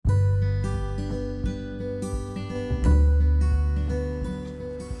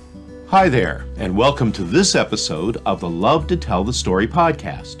Hi there, and welcome to this episode of the Love to Tell the Story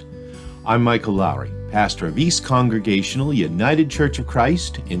podcast. I'm Michael Lowry, pastor of East Congregational United Church of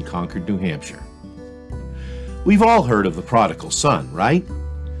Christ in Concord, New Hampshire. We've all heard of the prodigal son, right?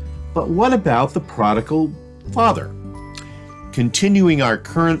 But what about the prodigal father? Continuing our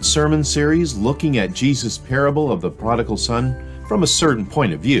current sermon series looking at Jesus' parable of the prodigal son from a certain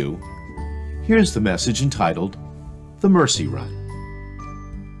point of view, here's the message entitled, The Mercy Run.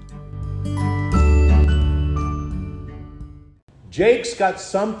 Jake's got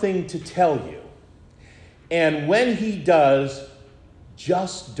something to tell you, and when he does,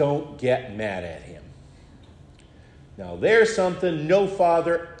 just don't get mad at him. Now, there's something no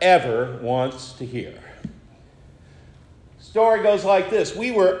father ever wants to hear. Story goes like this.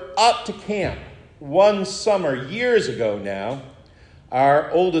 We were up to camp one summer years ago now.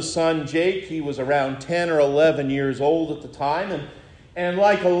 Our oldest son, Jake, he was around 10 or 11 years old at the time, and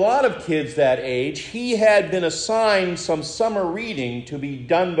like a lot of kids that age, he had been assigned some summer reading to be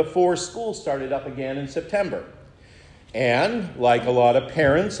done before school started up again in September. And like a lot of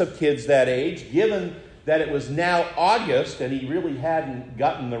parents of kids that age, given that it was now August and he really hadn't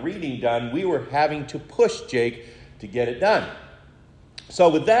gotten the reading done, we were having to push Jake to get it done. So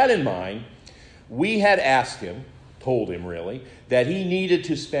with that in mind, we had asked him, told him really, that he needed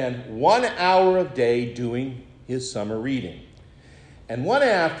to spend 1 hour a day doing his summer reading. And one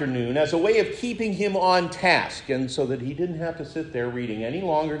afternoon, as a way of keeping him on task and so that he didn't have to sit there reading any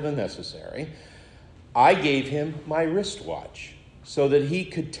longer than necessary, I gave him my wristwatch so that he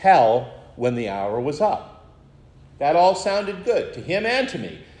could tell when the hour was up. That all sounded good to him and to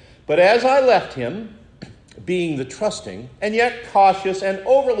me. But as I left him, being the trusting and yet cautious and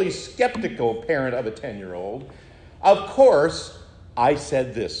overly skeptical parent of a 10-year-old, of course, I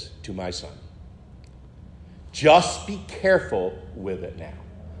said this to my son. Just be careful with it now.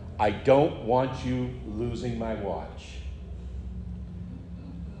 I don't want you losing my watch.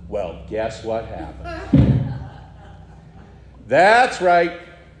 Well, guess what happened? That's right.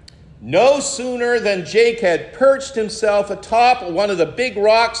 No sooner than Jake had perched himself atop one of the big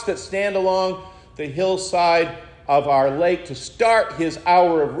rocks that stand along the hillside of our lake to start his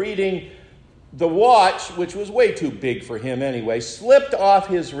hour of reading, the watch, which was way too big for him anyway, slipped off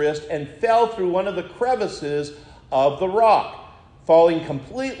his wrist and fell through one of the crevices of the rock, falling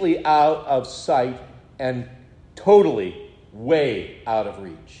completely out of sight and totally way out of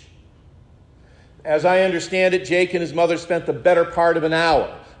reach. As I understand it, Jake and his mother spent the better part of an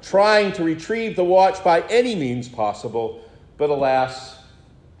hour trying to retrieve the watch by any means possible, but alas,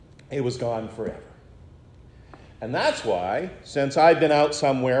 it was gone forever. And that's why, since I'd been out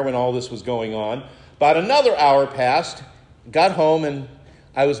somewhere when all this was going on, about another hour passed, got home, and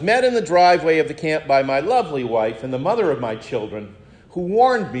I was met in the driveway of the camp by my lovely wife and the mother of my children, who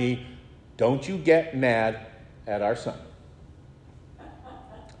warned me, don't you get mad at our son.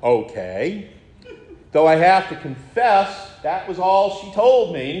 Okay. Though I have to confess, that was all she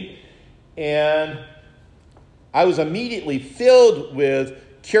told me, and I was immediately filled with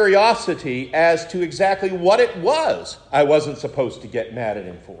curiosity as to exactly what it was I wasn't supposed to get mad at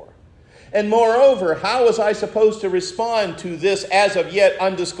him for. And moreover, how was I supposed to respond to this as of yet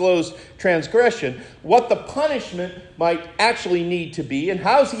undisclosed transgression? What the punishment might actually need to be, and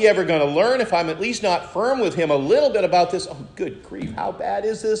how's he ever going to learn if I'm at least not firm with him a little bit about this? Oh, good grief, how bad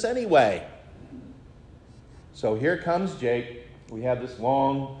is this anyway? So here comes Jake. We have this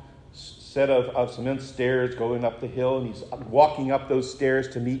long set of cement stairs going up the hill, and he's walking up those stairs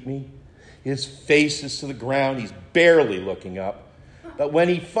to meet me. His face is to the ground. He's barely looking up. But when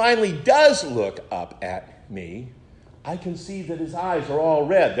he finally does look up at me, I can see that his eyes are all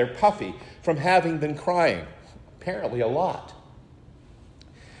red. They're puffy from having been crying, apparently a lot.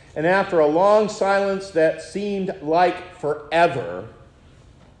 And after a long silence that seemed like forever,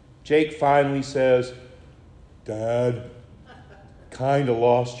 Jake finally says, Dad, kind of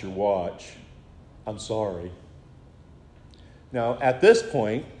lost your watch. I'm sorry. Now, at this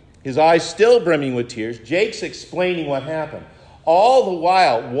point, his eyes still brimming with tears, Jake's explaining what happened, all the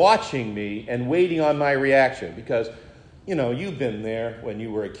while watching me and waiting on my reaction because, you know, you've been there when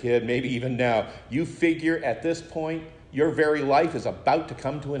you were a kid, maybe even now. You figure at this point, your very life is about to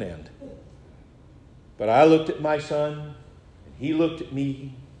come to an end. But I looked at my son, and he looked at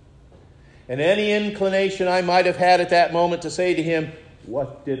me, and any inclination I might have had at that moment to say to him,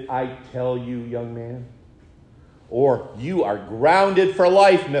 what did I tell you, young man? Or, you are grounded for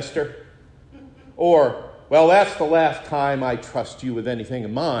life, mister. Or, well, that's the last time I trust you with anything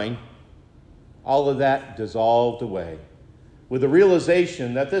of mine. All of that dissolved away with the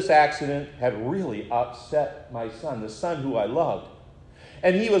realization that this accident had really upset my son, the son who I loved.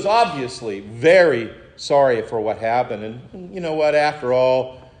 And he was obviously very sorry for what happened. And you know what? After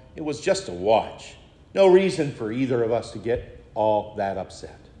all, it was just a watch. No reason for either of us to get all that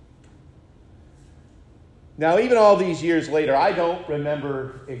upset. Now, even all these years later, I don't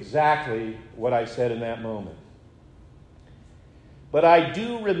remember exactly what I said in that moment. But I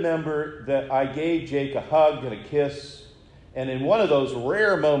do remember that I gave Jake a hug and a kiss. And in one of those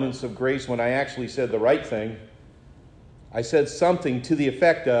rare moments of grace when I actually said the right thing, I said something to the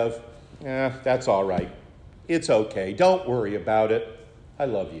effect of, that's all right. It's okay. Don't worry about it. I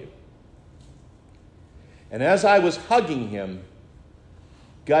love you. And as I was hugging him,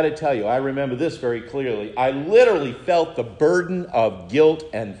 got to tell you, I remember this very clearly. I literally felt the burden of guilt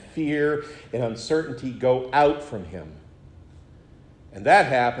and fear and uncertainty go out from him. And that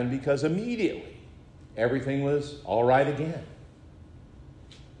happened because immediately everything was all right again.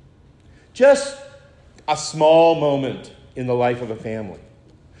 Just a small moment in the life of a family.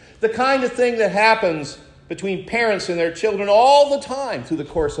 The kind of thing that happens between parents and their children all the time through the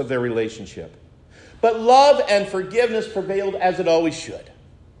course of their relationship. But love and forgiveness prevailed as it always should.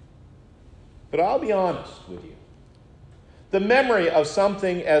 But I'll be honest with you. The memory of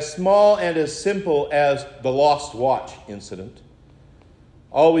something as small and as simple as the lost watch incident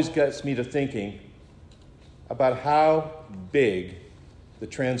always gets me to thinking about how big the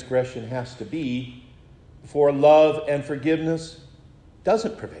transgression has to be before love and forgiveness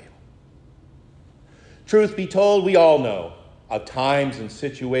doesn't prevail. Truth be told, we all know of times and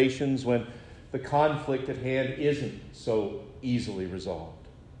situations when the conflict at hand isn't so easily resolved.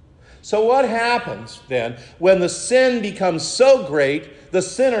 So what happens then when the sin becomes so great, the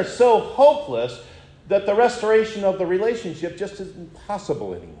sinner so hopeless, that the restoration of the relationship just isn't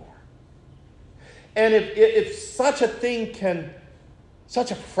possible anymore? And if such a thing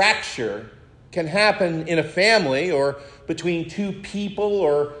such a fracture can happen in a family or between two people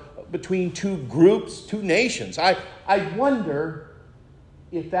or between two groups, two nations, I wonder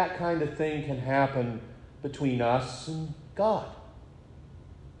if that kind of thing can happen between us and God.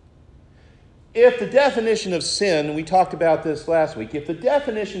 If the definition of sin, we talked about this last week, if the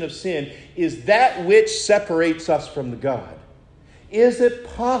definition of sin is that which separates us from the God, is it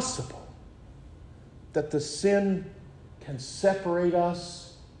possible that the sin can separate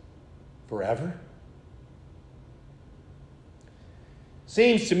us forever?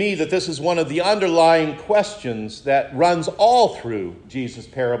 Seems to me that this is one of the underlying questions that runs all through Jesus'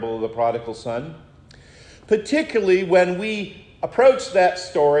 parable of the prodigal son, particularly when we approach that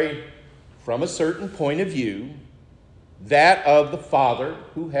story from a certain point of view, that of the father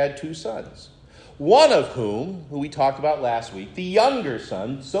who had two sons. One of whom we talked about last week, the younger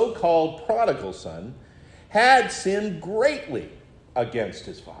son, so-called prodigal son, had sinned greatly against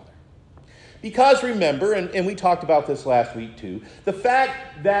his father. Because remember, and we talked about this last week too, the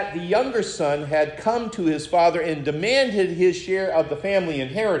fact that the younger son had come to his father and demanded his share of the family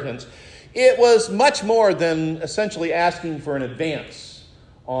inheritance, it was much more than essentially asking for an advance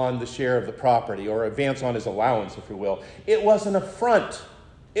on the share of the property, or advance on his allowance, if you will. It was an affront.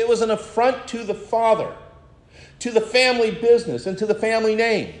 It was an affront to the father, to the family business, and to the family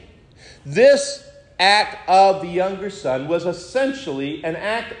name. This act of the younger son was essentially an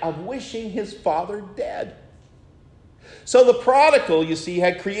act of wishing his father dead. So the prodigal, you see,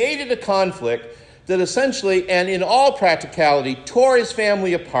 had created a conflict that essentially, and in all practicality, tore his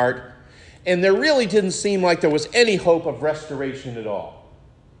family apart, and there really didn't seem like there was any hope of restoration at all.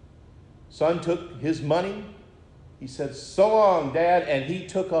 Son took his money. He said, "So long, Dad," and he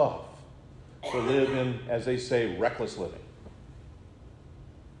took off to live in, as they say, reckless living.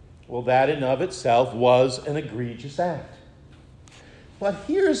 Well, that in of itself was an egregious act. But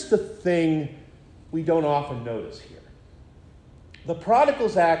here's the thing we don't often notice here. The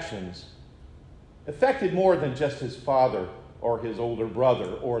prodigal's actions affected more than just his father or his older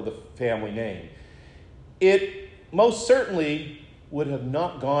brother or the family name. It most certainly would have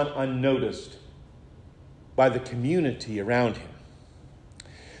not gone unnoticed by the community around him.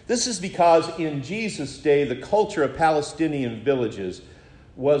 This is because in Jesus' day, the culture of Palestinian villages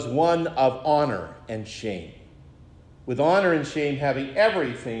was one of honor and shame, with honor and shame having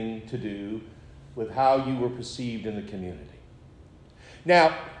everything to do with how you were perceived in the community.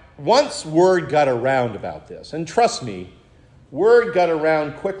 Now, once word got around about this, and trust me, word got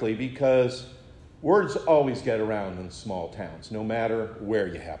around quickly because words always get around in small towns, no matter where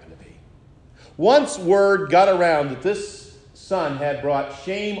you happen to be. Once word got around that this son had brought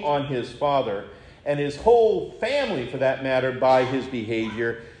shame on his father and his whole family, for that matter, by his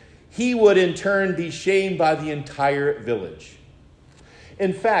behavior, he would in turn be shamed by the entire village.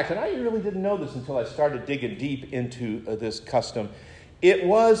 In fact, and I really didn't know this until I started digging deep into this custom, It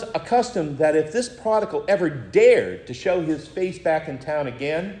was a custom that if this prodigal ever dared to show his face back in town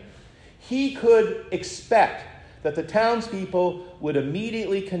again, he could expect that the townspeople would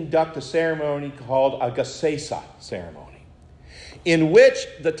immediately conduct a ceremony called a gesesa ceremony, in which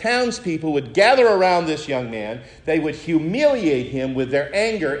the townspeople would gather around this young man. They would humiliate him with their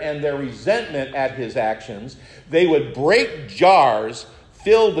anger and their resentment at his actions. They would break jars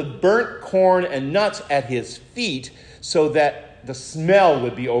filled with burnt corn and nuts at his feet so that the smell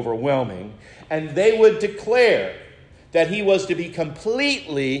would be overwhelming. And they would declare that he was to be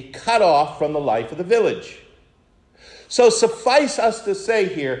completely cut off from the life of the village. So suffice us to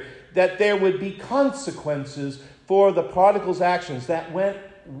say here that there would be consequences for the prodigal's actions that went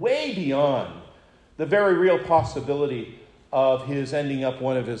way beyond the very real possibility of his ending up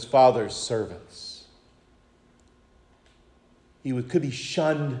one of his father's servants. He could be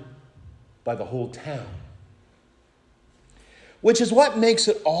shunned by the whole town, which is what makes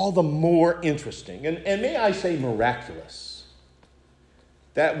it all the more interesting, and may I say miraculous,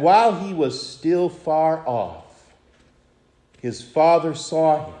 that while he was still far off, his father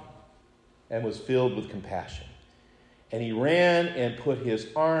saw him and was filled with compassion. And he ran and put his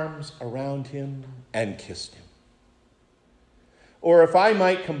arms around him and kissed him. Or if I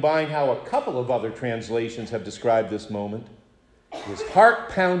might combine how a couple of other translations have described this moment, his heart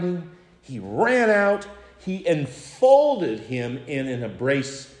pounding, he ran out, he enfolded him in an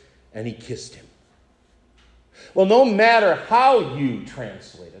embrace, and he kissed him. Well, no matter how you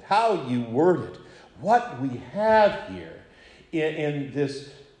translate it, how you word it, what we have here in this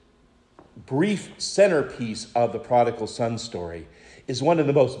brief centerpiece of the prodigal son story is one of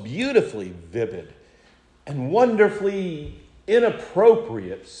the most beautifully vivid and wonderfully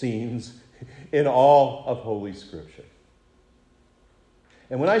inappropriate scenes in all of Holy Scripture.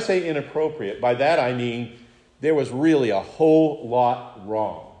 And when I say inappropriate, by that I mean there was really a whole lot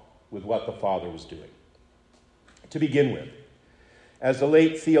wrong with what the father was doing. To begin with, as the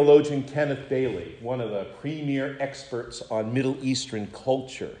late theologian Kenneth Bailey, one of the premier experts on Middle Eastern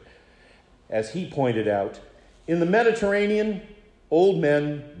culture, as he pointed out, in the Mediterranean, old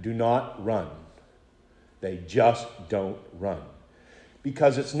men do not run. They just don't run.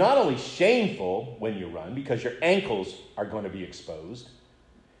 Because it's not only shameful when you run, because your ankles are going to be exposed,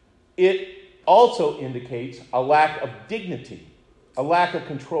 it also indicates a lack of dignity, a lack of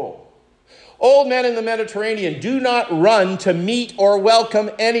control. Old men in the Mediterranean do not run to meet or welcome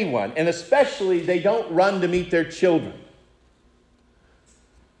anyone, and especially they don't run to meet their children.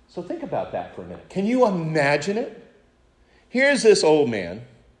 So think about that for a minute. Can you imagine it? Here's this old man.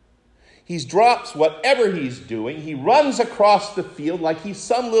 He drops whatever he's doing. He runs across the field like he's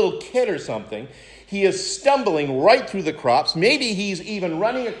some little kid or something. He is stumbling right through the crops. Maybe he's even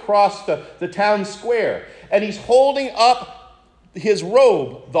running across the town square. And he's holding up his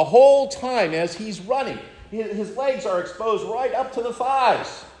robe the whole time as he's running. His legs are exposed right up to the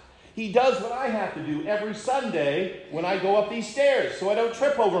thighs. He does what I have to do every Sunday when I go up these stairs so I don't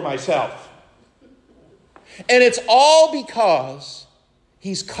trip over myself. And it's all because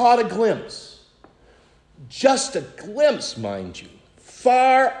he's caught a glimpse. Just a glimpse, mind you,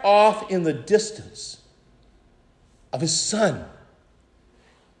 far off in the distance of his son.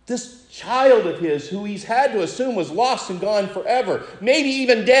 This child of his who he's had to assume was lost and gone forever, maybe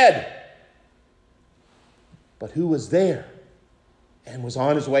even dead, but who was there and was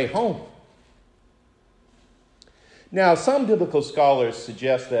on his way home. Now, some biblical scholars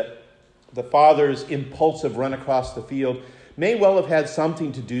suggest that the father's impulsive run across the field may well have had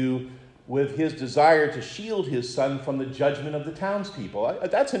something to do with his desire to shield his son from the judgment of the townspeople.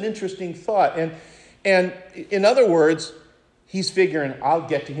 That's an interesting thought. And in other words, he's figuring, I'll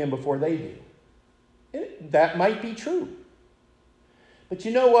get to him before they do. That might be true. But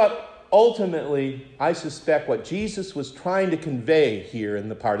you know what? Ultimately, I suspect what Jesus was trying to convey here in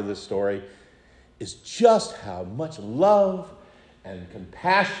the part of this story is just how much love and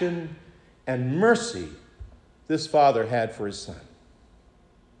compassion and mercy this father had for his son.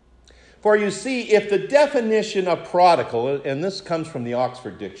 For you see, if the definition of prodigal, and this comes from the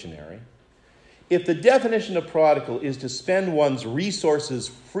Oxford Dictionary, if the definition of prodigal is to spend one's resources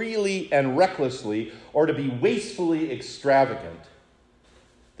freely and recklessly or to be wastefully extravagant,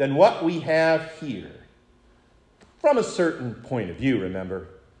 then what we have here, from a certain point of view, remember,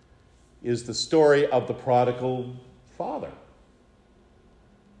 is the story of the prodigal father.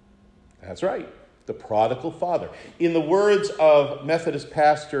 That's right, the prodigal father. In the words of Methodist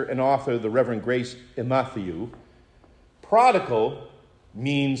pastor and author, the Reverend Grace Matthew, prodigal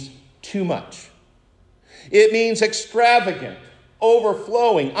means too much. It means extravagant,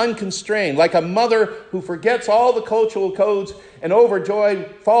 overflowing, unconstrained, like a mother who forgets all the cultural codes and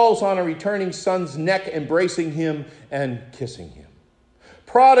overjoyed falls on a returning son's neck, embracing him and kissing him.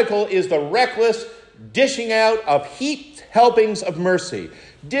 Prodigal is the reckless dishing out of heaped helpings of mercy,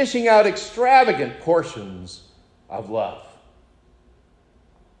 dishing out extravagant portions of love.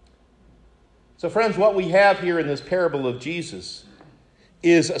 So friends, what we have here in this parable of Jesus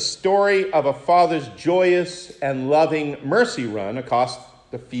is a story of a father's joyous and loving mercy run across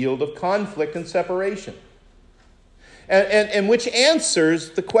the field of conflict and separation. And which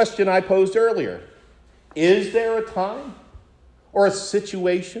answers the question I posed earlier. Is there a time or a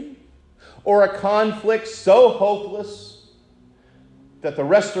situation or a conflict so hopeless that the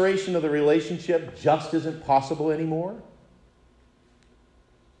restoration of the relationship just isn't possible anymore?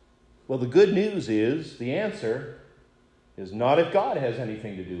 Well, the good news is the answer is not if God has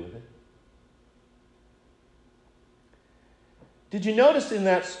anything to do with it. Did you notice in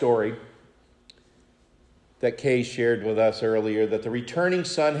that story that Kay shared with us earlier that the returning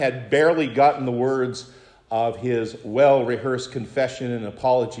son had barely gotten the words of his well-rehearsed confession and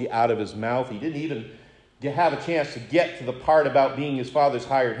apology out of his mouth? He didn't even have a chance to get to the part about being his father's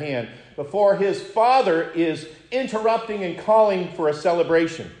hired hand before his father is interrupting and calling for a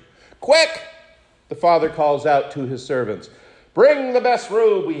celebration. Quick! The father calls out to his servants, bring the best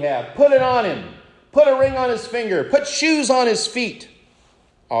robe we have, put it on him, put a ring on his finger, put shoes on his feet.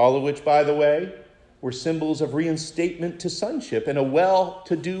 All of which, by the way, were symbols of reinstatement to sonship in a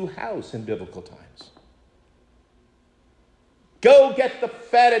well-to-do house in biblical times. Go get the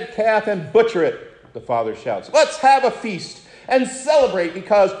fatted calf and butcher it, the father shouts. Let's have a feast and celebrate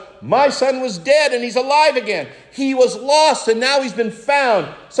because my son was dead and he's alive again. He was lost and now he's been found.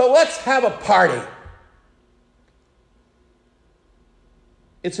 So let's have a party.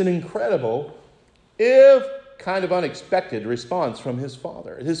 It's an incredible, if kind of unexpected response from his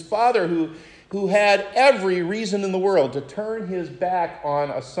father. His father who had every reason in the world to turn his back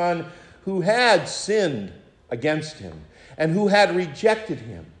on a son who had sinned against him and who had rejected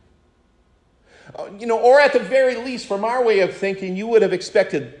him. Or at the very least, from our way of thinking, you would have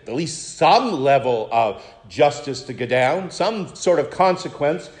expected at least some level of justice to go down, some sort of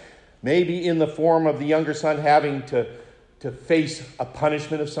consequence, maybe in the form of the younger son having to face a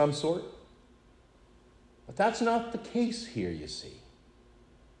punishment of some sort. But that's not the case here, you see.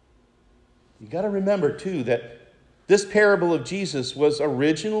 You got to remember, too, that this parable of Jesus was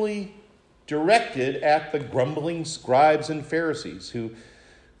originally directed at the grumbling scribes and Pharisees who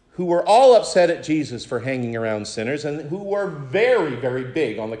were all upset at Jesus for hanging around sinners and who were very, very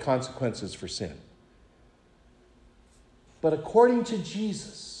big on the consequences for sin. But according to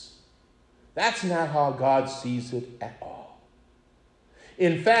Jesus, that's not how God sees it at all.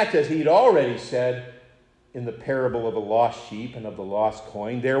 In fact, as he'd already said in the parable of the lost sheep and of the lost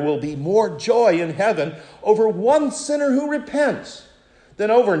coin, there will be more joy in heaven over one sinner who repents than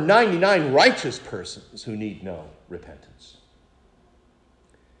over 99 righteous persons who need no repentance.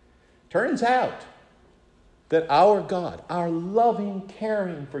 Turns out that our God, our loving,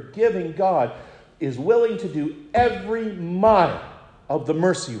 caring, forgiving God, is willing to do every mile of the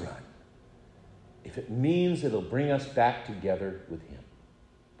mercy run if it means it'll bring us back together with him.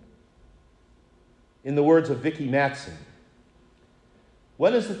 In the words of Vicky Matson,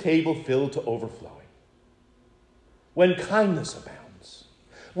 when is the table filled to overflowing? When kindness abounds,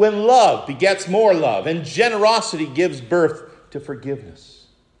 when love begets more love, and generosity gives birth to forgiveness.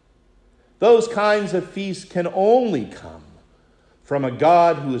 Those kinds of feasts can only come from a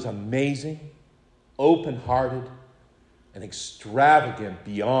God who is amazing, open-hearted, and extravagant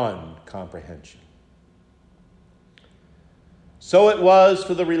beyond comprehension. So it was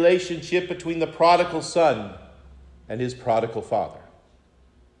for the relationship between the prodigal son and his prodigal father.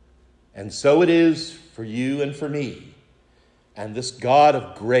 And so it is for you and for me and this God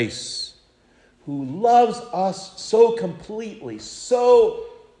of grace who loves us so completely, so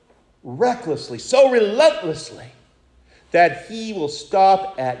recklessly, so relentlessly, that he will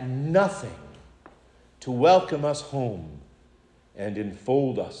stop at nothing to welcome us home and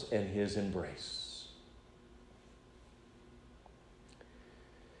enfold us in his embrace.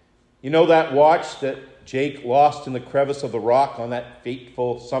 You know that watch that Jake lost in the crevice of the rock on that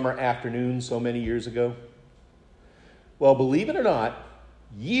fateful summer afternoon so many years ago? Well, believe it or not,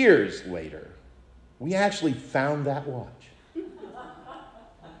 years later, we actually found that watch.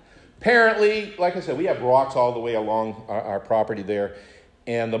 Apparently, like I said, we have rocks all the way along our property there.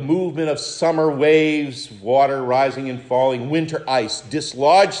 And the movement of summer waves, water rising and falling, winter ice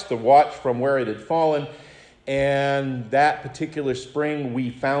dislodged the watch from where it had fallen. And that particular spring,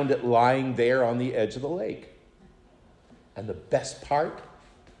 we found it lying there on the edge of the lake. And the best part,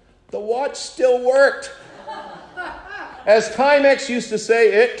 the watch still worked. As Timex used to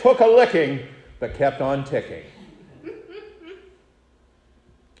say, it took a licking, but kept on ticking.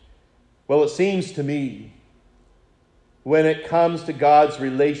 Well, it seems to me, when it comes to God's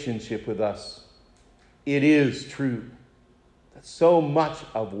relationship with us, it is true that so much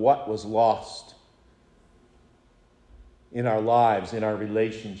of what was lost in our lives, in our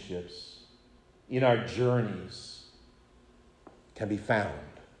relationships, in our journeys, can be found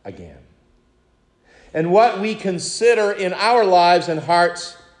again. And what we consider in our lives and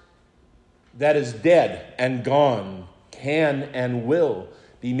hearts that is dead and gone can and will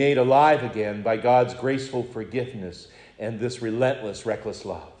be made alive again by God's graceful forgiveness and this relentless, reckless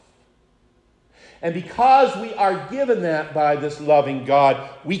love. And because we are given that by this loving God,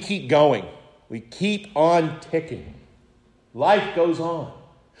 we keep going. We keep on ticking. Life goes on.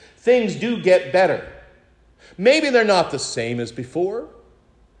 Things do get better. Maybe they're not the same as before.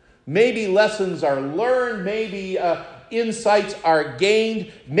 Maybe lessons are learned. Maybe insights are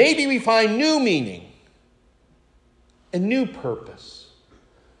gained. Maybe we find new meaning and new purpose.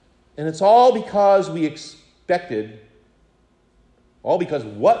 And it's all because what we expected,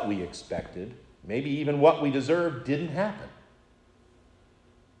 maybe even what we deserved, didn't happen.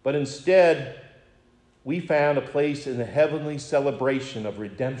 But instead, we found a place in the heavenly celebration of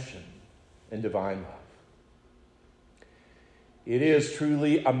redemption and divine love. It is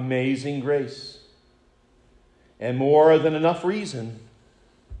truly amazing grace, and more than enough reason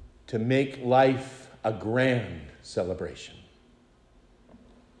to make life a grand celebration.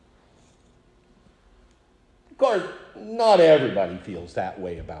 Of course, not everybody feels that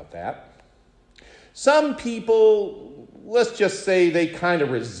way about that. Some people, let's just say, they kind of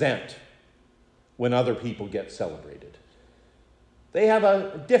resent when other people get celebrated. They have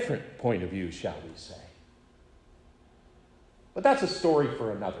a different point of view, shall we say. But that's a story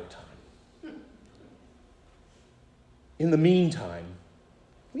for another time. In the meantime,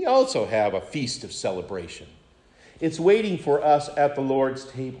 we also have a feast of celebration. It's waiting for us at the Lord's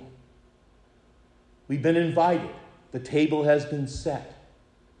table. We've been invited. The table has been set.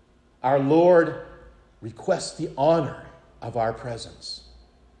 Our Lord requests the honor of our presence.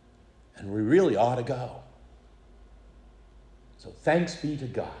 And we really ought to go. So thanks be to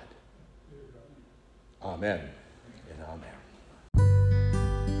God. Amen and amen.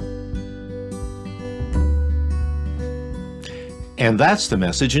 And that's the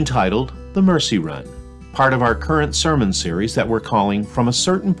message entitled The Mercy Run, part of our current sermon series that we're calling From a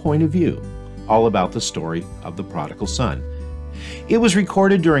Certain Point of View, all about the story of the prodigal son. It was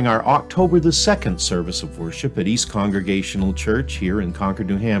recorded during our October the 2nd service of worship at East Congregational Church here in Concord,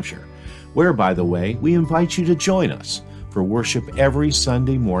 New Hampshire, where, by the way, we invite you to join us for worship every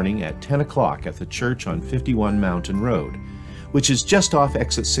Sunday morning at 10 o'clock at the church on 51 Mountain Road, which is just off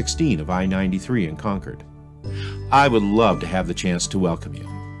exit 16 of I-93 in Concord. I would love to have the chance to welcome you,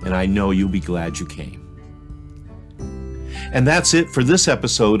 and I know you'll be glad you came. And that's it for this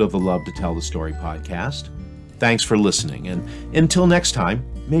episode of the Love to Tell the Story podcast. Thanks for listening, and until next time,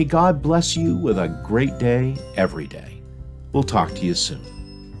 may God bless you with a great day every day. We'll talk to you soon.